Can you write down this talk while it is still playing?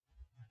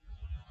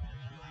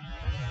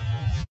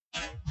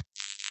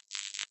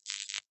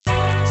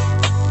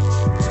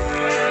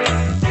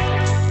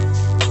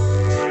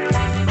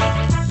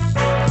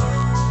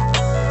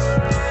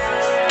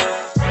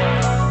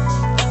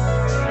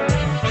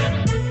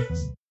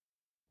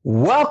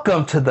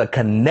Welcome to the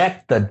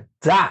Connect the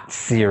Dots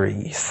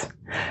series,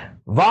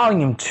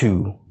 Volume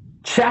 2,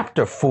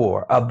 Chapter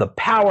 4 of the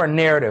Power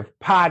Narrative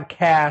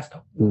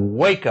Podcast,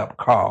 Wake Up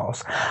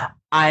Calls.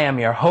 I am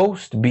your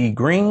host, B.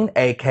 Green,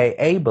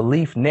 aka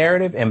Belief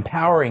Narrative,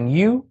 empowering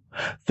you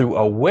through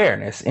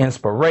awareness,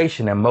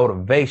 inspiration, and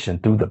motivation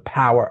through the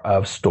power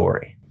of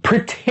story.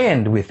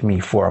 Pretend with me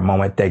for a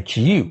moment that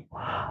you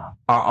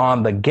are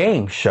on the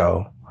game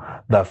show,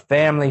 The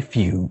Family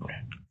Feud,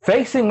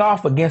 facing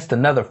off against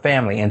another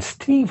family, and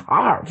Steve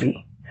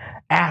Harvey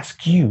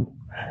asks you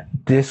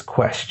this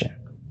question.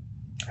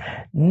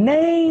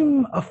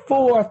 Name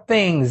 4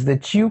 things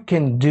that you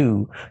can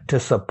do to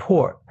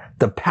support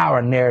the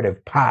Power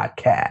Narrative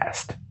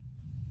Podcast.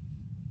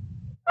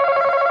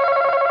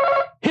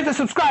 Hit the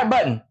subscribe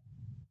button.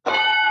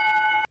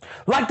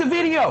 Like the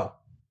video.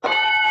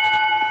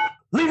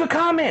 Leave a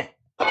comment.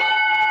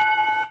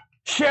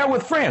 Share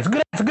with friends.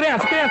 Good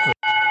answer.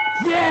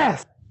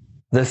 Yes.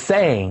 The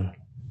saying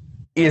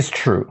is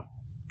true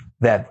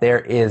that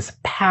there is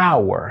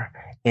power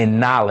in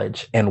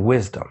knowledge and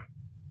wisdom.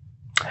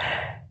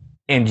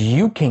 And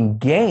you can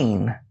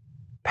gain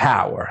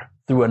power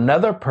through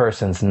another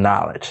person's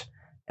knowledge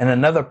and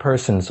another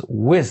person's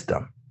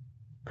wisdom.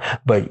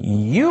 But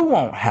you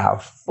won't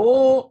have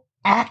full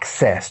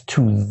access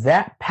to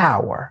that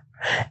power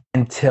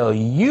until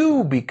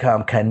you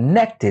become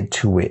connected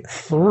to it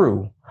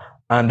through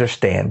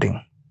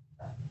understanding.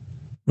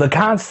 The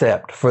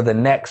concept for the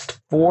next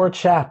 4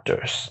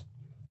 chapters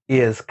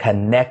is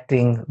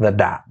connecting the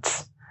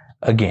dots.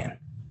 Again,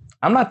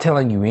 I'm not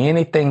telling you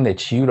anything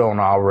that you don't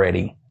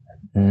already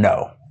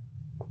know,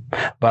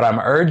 but I'm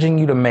urging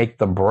you to make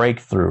the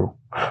breakthrough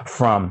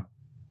from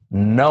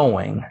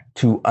knowing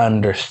to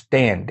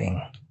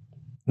understanding.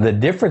 The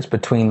difference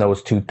between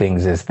those 2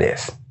 things is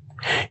this.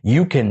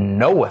 You can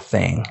know a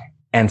thing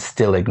and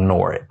still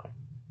ignore it,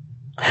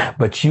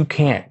 but you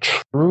can't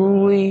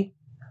truly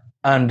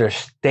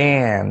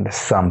understand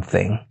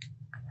something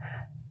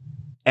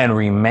and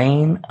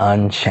remain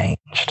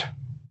unchanged.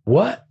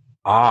 What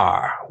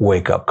are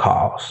wake-up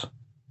calls?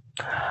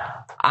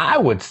 I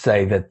would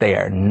say that they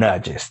are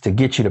nudges to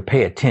get you to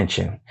pay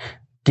attention,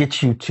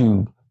 get you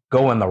to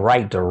go in the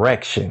right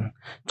direction,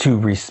 to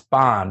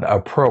respond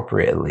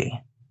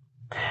appropriately.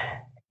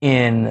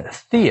 In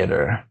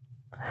theater,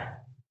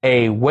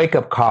 a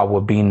wake-up call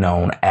would be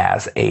known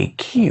as a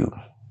cue.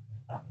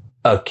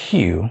 A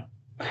cue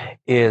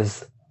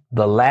is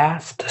the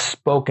last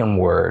spoken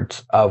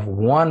words of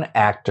one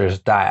actor's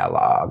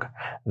dialogue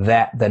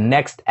that the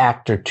next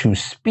actor to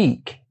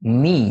speak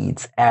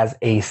needs as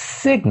a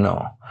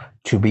signal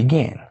to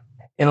begin.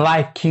 In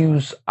life,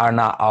 cues are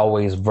not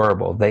always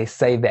verbal. They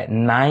say that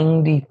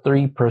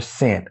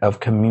 93% of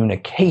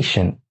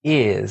communication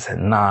is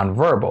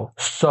nonverbal.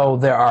 So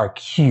there are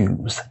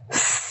cues,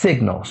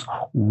 signals,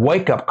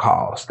 wake-up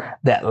calls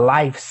that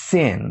life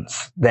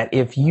sends that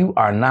if you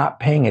are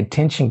not paying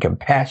attention can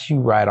pass you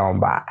right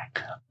on by.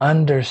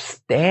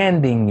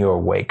 Understanding your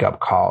wake-up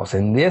calls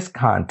in this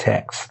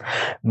context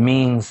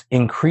means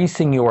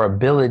increasing your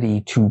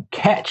ability to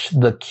catch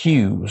the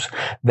cues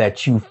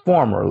that you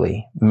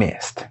formerly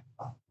missed.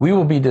 We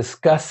will be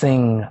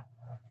discussing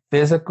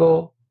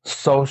physical,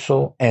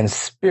 social, and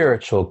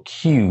spiritual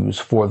cues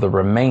for the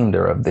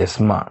remainder of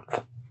this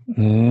month.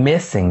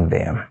 Missing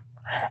them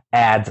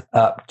adds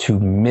up to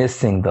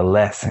missing the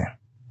lesson.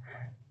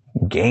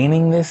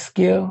 Gaining this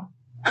skill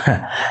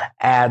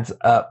adds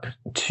up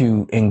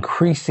to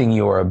increasing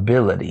your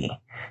ability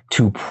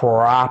to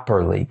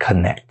properly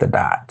connect the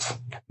dots.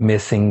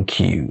 Missing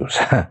cues.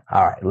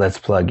 All right, let's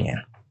plug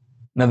in.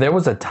 Now, there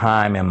was a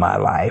time in my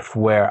life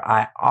where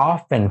I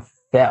often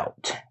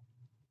felt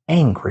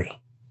angry.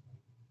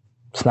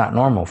 It's not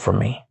normal for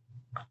me.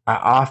 I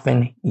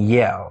often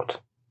yelled.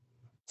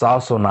 It's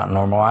also not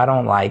normal. I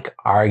don't like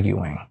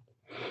arguing.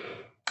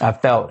 I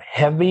felt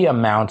heavy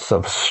amounts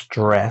of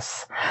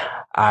stress.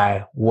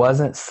 I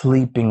wasn't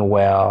sleeping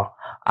well.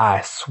 I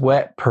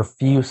sweat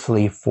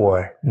profusely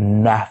for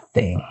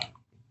nothing.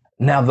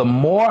 Now, the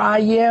more I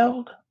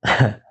yelled,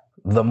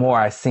 the more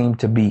I seemed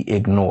to be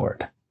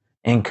ignored,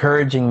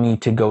 encouraging me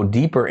to go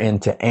deeper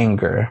into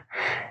anger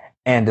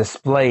and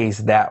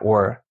displays that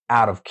were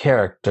out of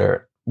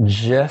character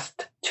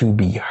just to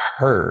be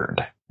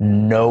heard.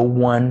 No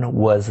one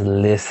was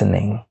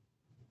listening.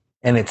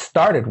 And it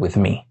started with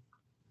me.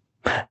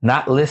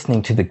 Not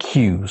listening to the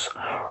cues,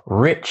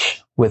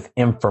 rich with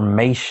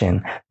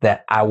information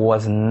that I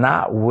was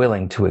not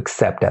willing to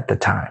accept at the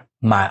time.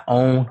 My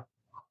own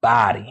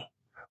body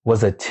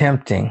was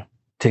attempting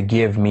to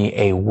give me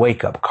a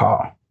wake-up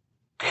call.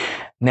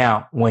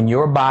 Now, when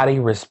your body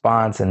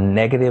responds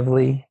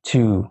negatively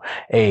to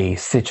a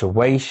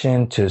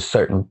situation, to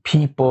certain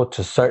people,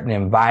 to certain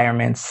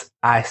environments,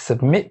 I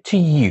submit to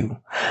you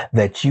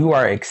that you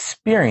are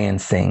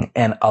experiencing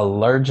an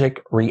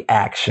allergic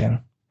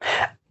reaction.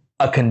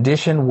 A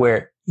condition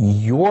where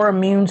your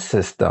immune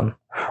system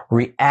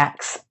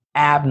reacts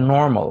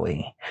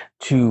abnormally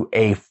to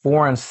a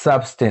foreign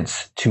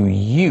substance to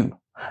you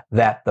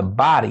that the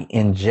body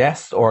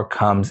ingests or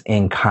comes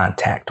in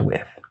contact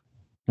with.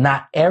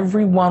 Not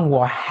everyone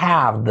will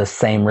have the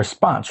same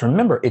response.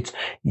 Remember, it's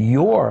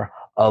your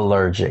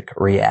allergic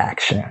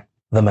reaction.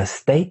 The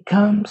mistake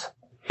comes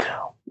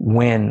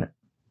when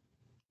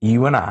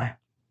you and I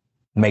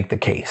make the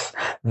case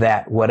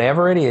that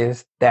whatever it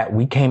is that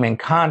we came in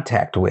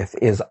contact with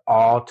is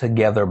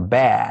altogether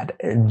bad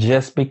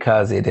just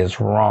because it is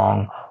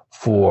wrong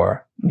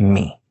for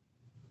me.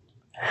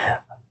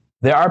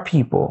 There are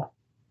people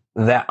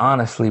that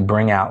honestly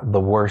bring out the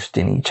worst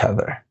in each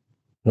other.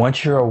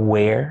 Once you're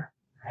aware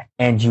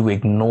and you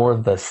ignore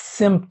the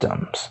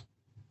symptoms,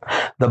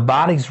 the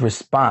body's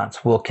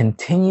response will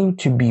continue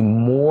to be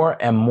more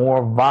and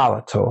more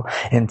volatile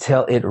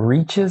until it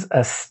reaches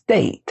a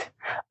state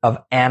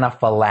of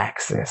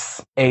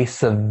anaphylaxis, a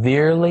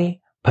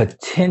severely,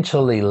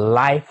 potentially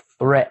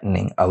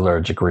life-threatening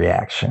allergic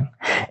reaction,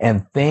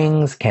 and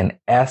things can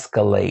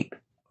escalate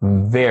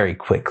very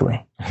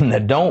quickly. Now,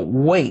 don't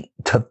wait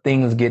till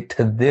things get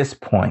to this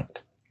point.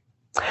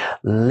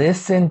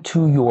 Listen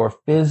to your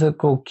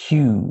physical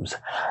cues.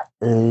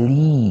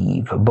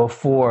 Leave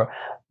before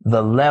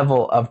the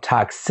level of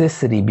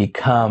toxicity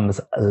becomes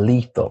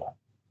lethal.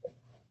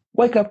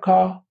 Wake up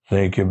call.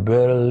 Think you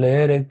better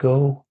let it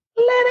go.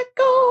 Let it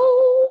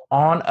go.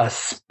 On a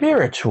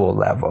spiritual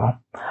level,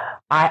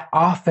 I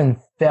often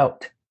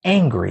felt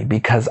angry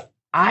because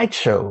I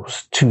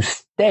chose to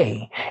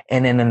stay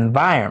in an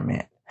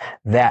environment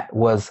that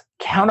was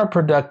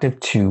counterproductive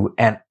to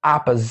and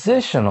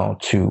oppositional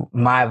to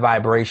my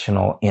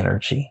vibrational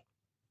energy.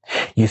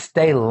 You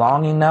stay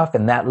long enough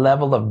and that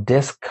level of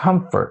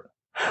discomfort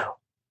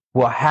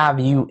will have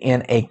you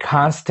in a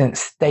constant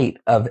state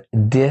of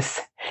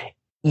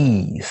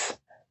dis-ease.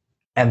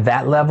 And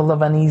that level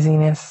of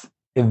uneasiness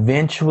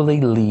eventually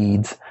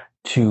leads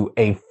to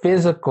a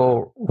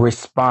physical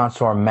response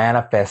or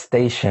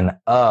manifestation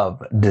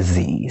of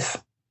disease.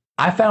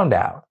 I found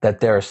out that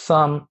there are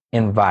some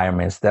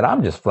environments that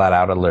I'm just flat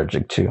out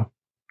allergic to.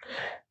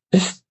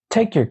 Just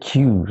take your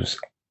cues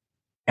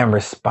and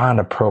respond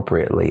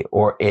appropriately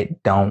or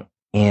it don't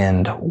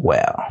end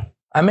well.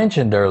 I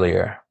mentioned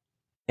earlier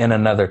in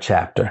another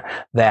chapter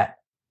that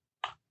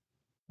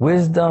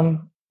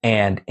wisdom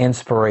and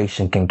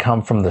inspiration can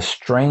come from the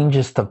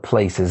strangest of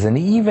places and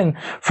even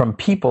from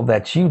people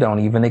that you don't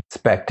even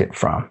expect it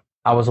from.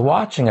 I was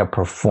watching a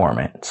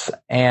performance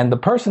and the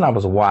person I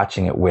was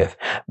watching it with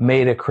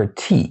made a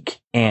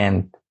critique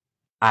and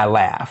I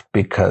laughed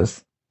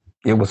because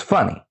it was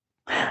funny.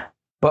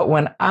 But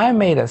when I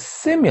made a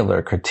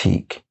similar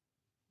critique,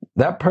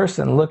 that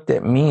person looked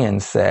at me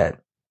and said,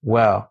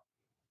 well,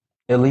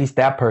 at least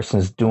that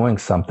person's doing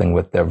something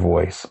with their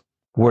voice.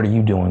 What are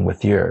you doing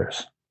with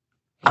yours?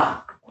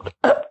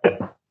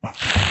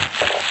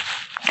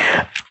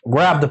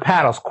 Grab the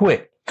paddles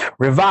quick.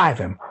 Revive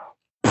him.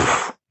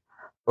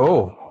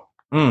 Oh,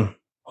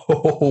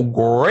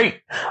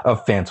 great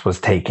offense was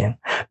taken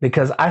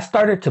because I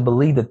started to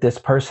believe that this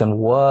person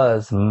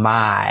was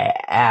my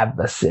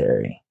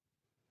adversary.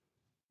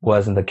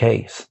 Wasn't the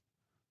case.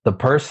 The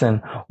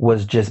person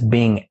was just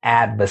being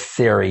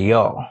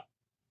adversarial.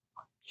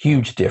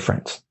 Huge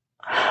difference.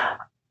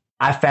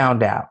 I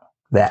found out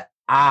that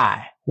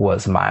I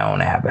was my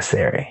own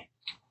adversary.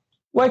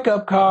 Wake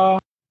up call.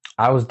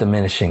 I was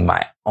diminishing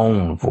my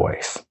own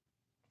voice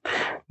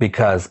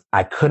because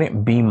I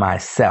couldn't be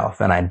myself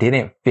and I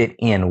didn't fit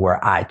in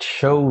where I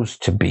chose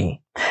to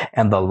be.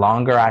 And the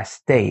longer I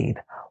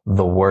stayed,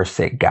 the worse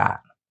it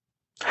got.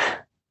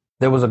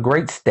 There was a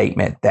great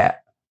statement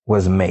that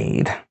was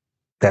made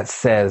that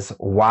says,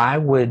 why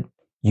would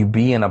you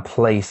be in a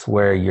place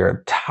where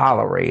you're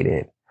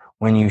tolerated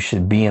when you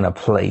should be in a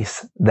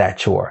place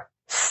that you're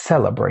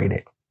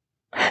celebrated?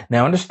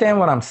 Now, understand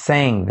what I'm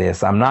saying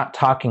this. I'm not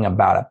talking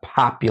about a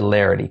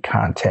popularity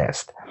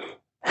contest.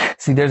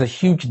 See, there's a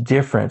huge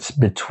difference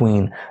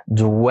between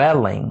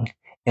dwelling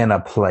in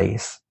a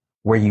place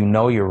where you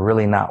know you're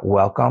really not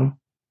welcome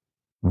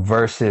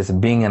versus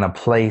being in a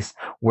place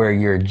where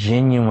you're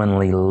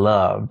genuinely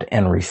loved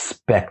and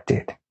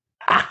respected.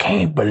 I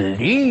can't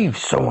believe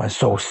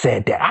so-and-so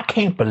said that. I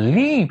can't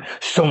believe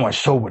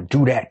so-and-so would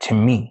do that to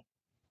me.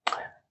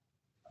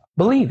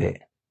 Believe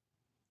it.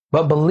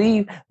 But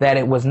believe that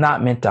it was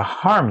not meant to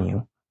harm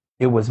you.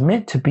 It was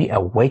meant to be a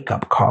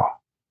wake-up call.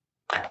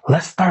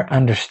 Let's start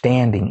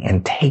understanding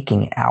and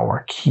taking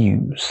our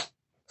cues.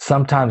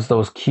 Sometimes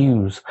those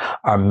cues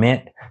are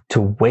meant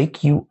to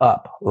wake you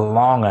up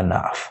long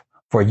enough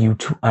for you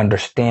to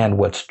understand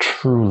what's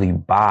truly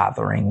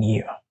bothering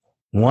you.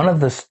 One of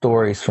the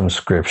stories from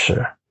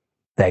Scripture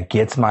that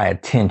gets my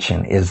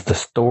attention is the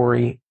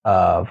story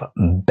of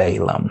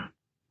Balaam.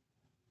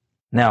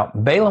 Now,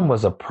 Balaam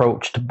was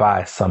approached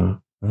by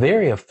some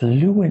very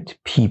affluent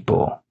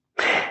people,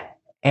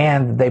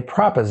 and they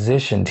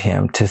propositioned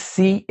him to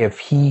see if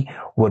he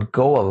would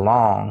go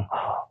along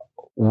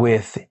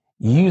with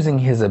using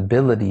his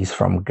abilities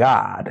from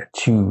God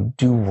to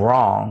do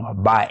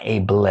wrong by a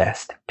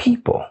blessed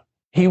people.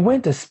 He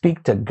went to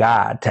speak to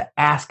God to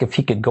ask if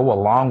he could go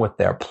along with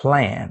their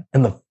plan.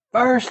 And the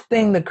first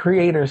thing the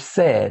Creator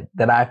said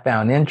that I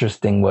found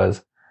interesting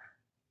was,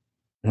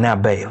 now,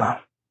 Balaam,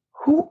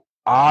 who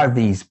are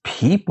these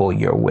people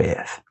you're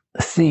with?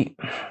 See,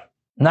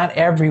 not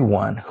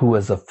everyone who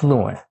is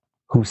affluent,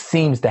 who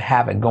seems to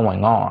have it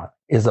going on,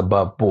 is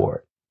above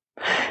board.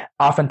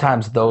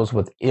 Oftentimes, those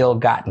with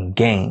ill-gotten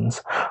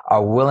gains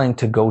are willing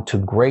to go to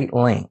great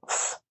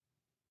lengths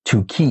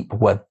to keep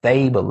what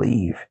they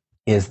believe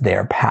is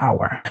their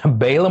power.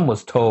 Balaam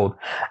was told,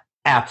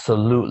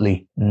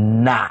 absolutely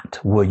not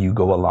will you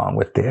go along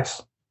with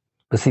this.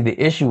 But see, the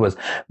issue was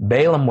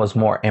Balaam was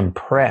more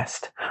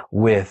impressed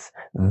with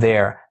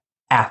their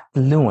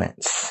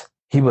affluence.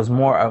 He was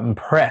more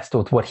impressed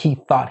with what he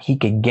thought he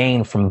could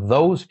gain from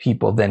those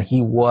people than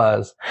he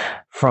was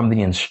from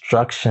the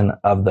instruction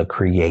of the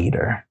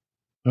Creator.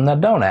 Now,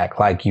 don't act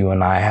like you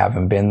and I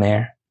haven't been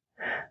there.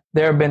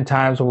 There have been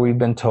times where we've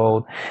been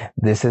told,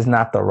 this is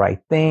not the right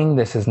thing,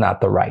 this is not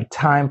the right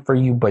time for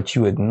you, but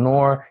you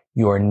ignore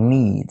your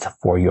needs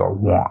for your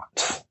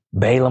wants.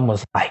 Balaam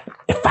was like,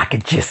 if I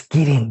could just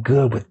get in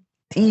good with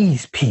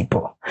these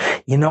people,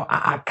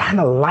 I kind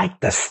of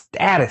like the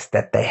status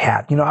that they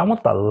have. I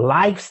want the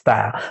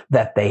lifestyle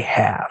that they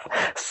have.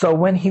 So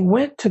when he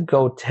went to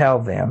go tell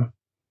them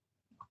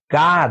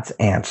God's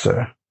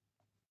answer,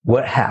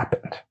 what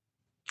happened?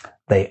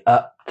 They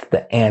upped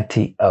the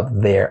ante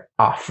of their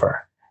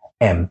offer.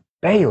 And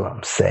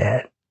Balaam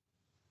said,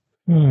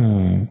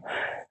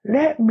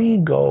 let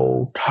me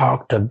go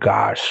talk to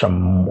God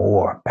some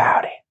more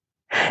about it.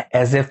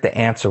 As if the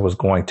answer was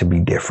going to be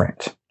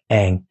different.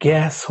 And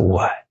guess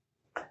what?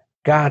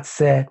 God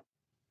said,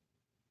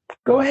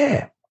 go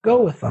ahead,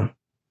 go with them,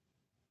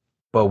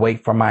 but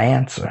wait for my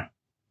answer.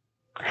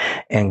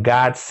 And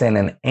God sent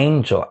an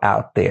angel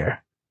out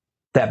there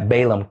that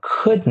Balaam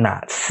could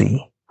not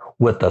see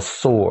with a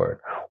sword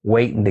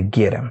waiting to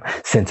get him,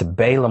 since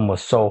Balaam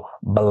was so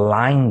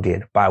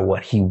blinded by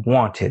what he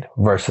wanted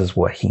versus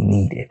what he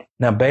needed.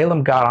 Now,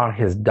 Balaam got on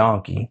his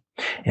donkey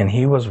and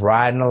he was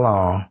riding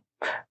along,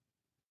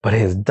 but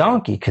his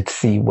donkey could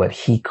see what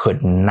he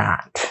could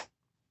not.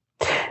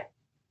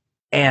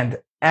 And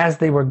as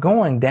they were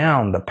going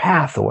down the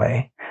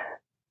pathway,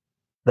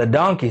 the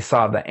donkey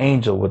saw the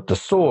angel with the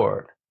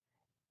sword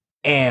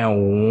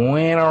and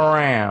went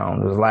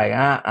around. It was like,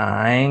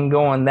 I ain't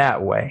going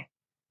that way.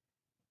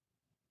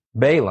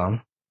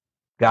 Balaam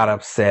got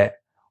upset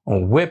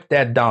and whipped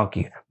that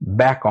donkey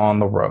back on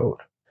the road.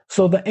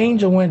 So the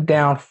angel went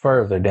down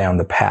further down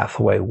the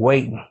pathway,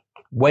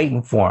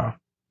 waiting for him.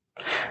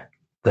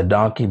 The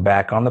donkey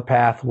back on the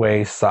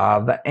pathway saw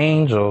the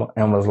angel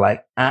and was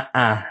like,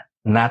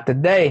 not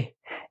today,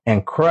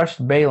 and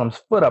crushed Balaam's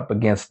foot up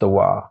against the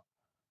wall.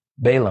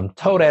 Balaam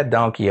towed that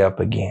donkey up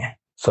again.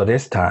 So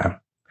this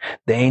time,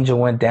 the angel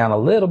went down a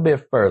little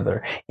bit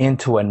further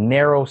into a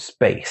narrow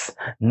space,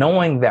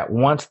 knowing that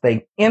once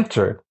they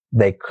entered,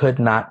 they could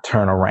not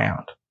turn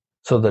around.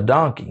 So the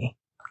donkey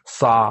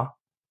saw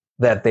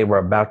that they were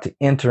about to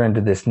enter into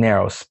this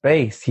narrow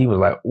space. He was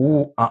like,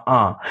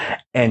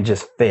 and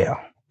just fell.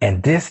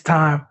 And this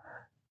time,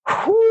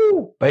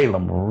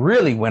 Balaam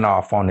really went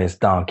off on this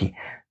donkey,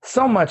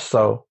 so much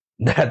so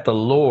that the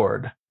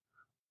Lord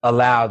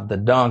allowed the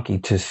donkey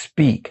to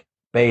speak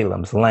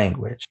Balaam's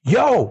language.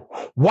 Yo,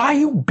 why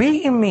you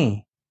beating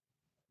me?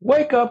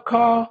 Wake up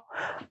call.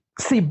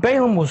 See,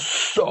 Balaam was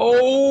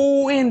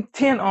so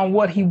intent on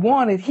what he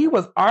wanted. He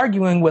was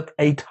arguing with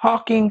a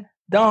talking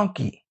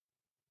donkey.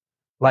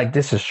 Like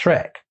this is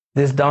Shrek.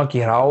 This donkey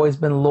had always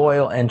been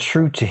loyal and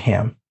true to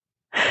him.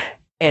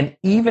 And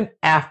even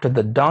after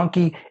the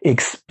donkey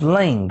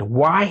explained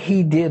why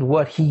he did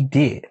what he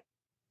did,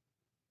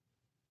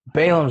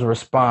 Balaam's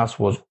response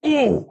was,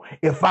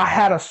 if I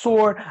had a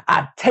sword,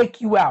 I'd take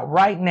you out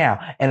right now.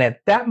 And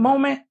at that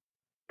moment,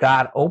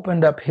 God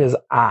opened up his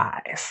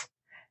eyes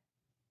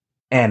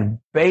and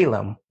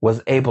Balaam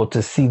was able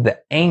to see the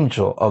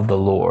angel of the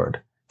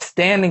Lord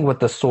standing with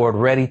the sword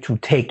ready to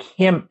take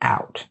him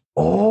out.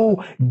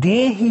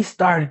 Then he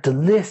started to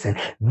listen.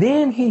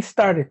 Then he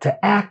started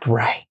to act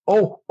right.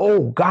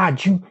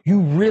 God, you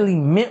really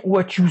meant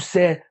what you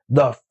said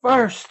the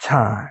first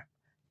time.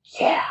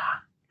 Yeah,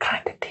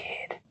 kind of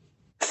did.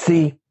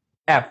 See,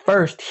 at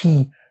first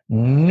he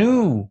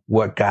knew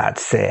what God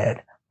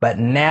said, but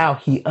now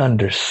he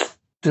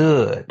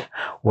understood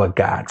what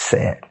God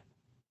said.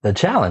 The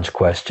challenge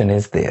question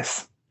is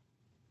this.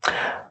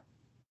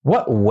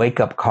 What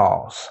wake-up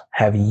calls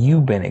have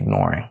you been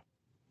ignoring?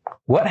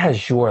 What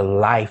has your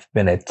life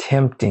been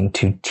attempting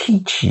to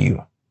teach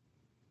you?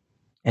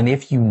 And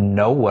if you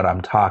know what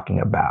I'm talking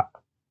about,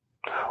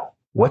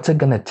 what's it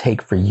going to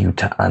take for you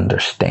to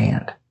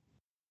understand?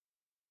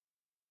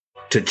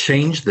 To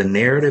change the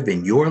narrative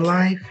in your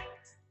life,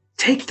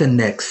 take the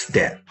next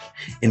step.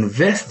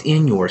 Invest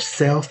in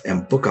yourself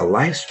and book a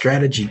life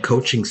strategy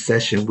coaching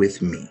session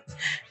with me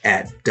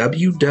at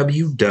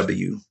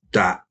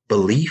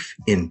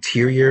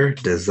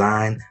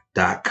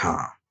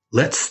www.beliefinteriordesign.com.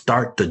 Let's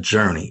start the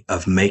journey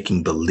of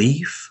making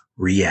belief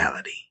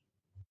reality.